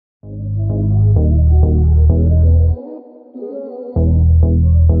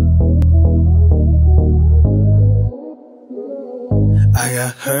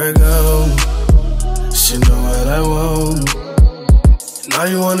got her gone. She know what I want. And all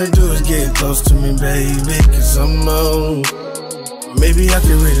you wanna do is get close to me, baby, cause I'm on. Maybe I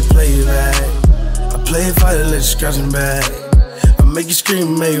can really play it back. I play it fight and let you scratching back. I make you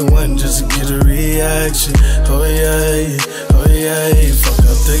scream, make it one just to get a reaction. Oh yeah, oh yeah, fuck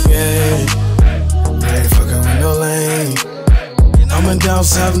up the game. I ain't fucking with no lane. I'm a down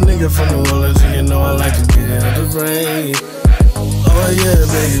south nigga from New Orleans, and you know I like to get out the rain. Oh yeah,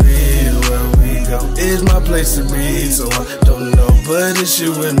 baby, where we go is my place to be. So I don't know, but it's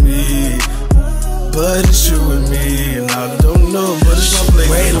you and me. But it's you and me, and I don't know, but it's my place.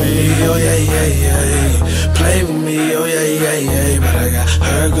 Wait on me, oh yeah, yeah, yeah. Play with me, oh yeah, yeah, yeah. But I got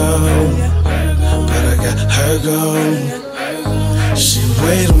her gone, but I got her gone. She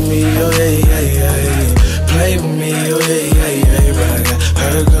wait on me, oh yeah, yeah, yeah. Play with me, oh yeah, yeah, yeah. But I got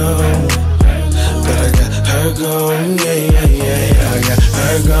her gone, but I got her gone, yeah, yeah, yeah. I got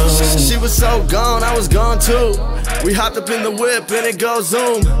her gone. She was so gone, I was gone too. We hopped up in the whip and it goes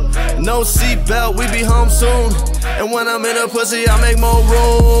zoom. No seatbelt, we be home soon. And when I'm in her pussy, I make more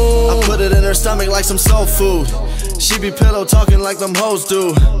room. I put it in her stomach like some soul food. She be pillow talking like them hoes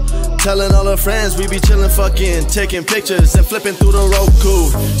do. Telling all her friends we be chillin', fucking, taking pictures and flipping through the Roku.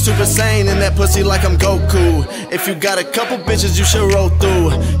 Super sane in that pussy like I'm Goku. If you got a couple bitches, you should roll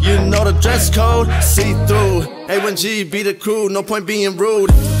through. You know the dress code, see through. A1G be the crew, no point being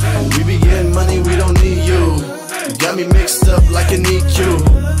rude. We be getting money, we don't need you. You got me mixed up like an EQ.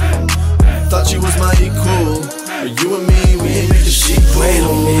 Thought you was my equal, but you and me, we ain't make a sheet. Wait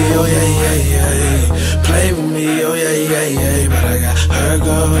on me, oh yeah, yeah, yeah. Play with me, oh yeah, yeah, yeah. But I got her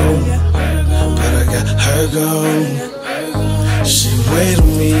gone, but I got her gone. She wait on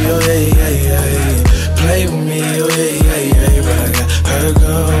me, oh yeah, yeah, yeah. Play with me, oh yeah, yeah, yeah. But I got her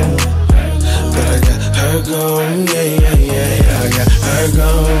gone, but I got her gone, yeah, yeah, yeah. I got her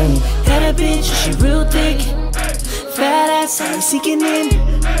gone. Got a bitch, she real thick, fat ass, I'm seeking in.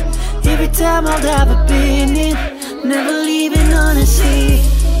 Every time I'll dive up in it, never leaving honestly.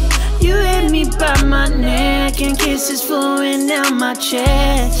 You hit me by my neck and kisses flowing down my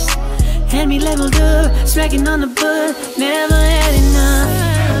chest. Had me leveled up, smacking on the butt, never had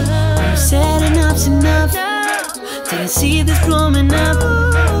enough. I'm sad enough's enough. Didn't see this blowing up.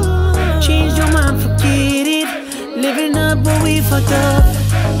 Changed your mind, forget it. Living up what we fucked up.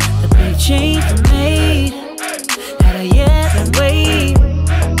 The big change we made, had I yet and wait.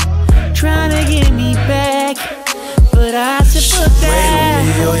 Trying to get me back, but I said fuck that. Wait on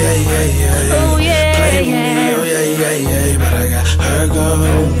me, oh yeah, yeah, yeah. Oh yeah, play with yeah. me, oh yeah, yeah, yeah. But I got her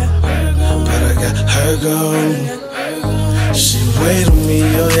gone, but I got her gone. She wait on me,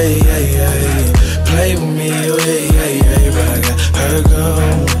 oh yeah, yeah, yeah. Play with me, oh yeah, yeah, yeah. But I got her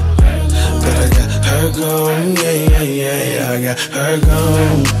gone, but I got her gone, yeah, yeah, yeah, yeah. I got her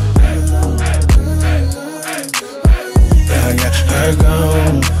gone, yeah, I got her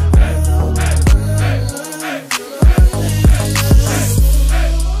gone.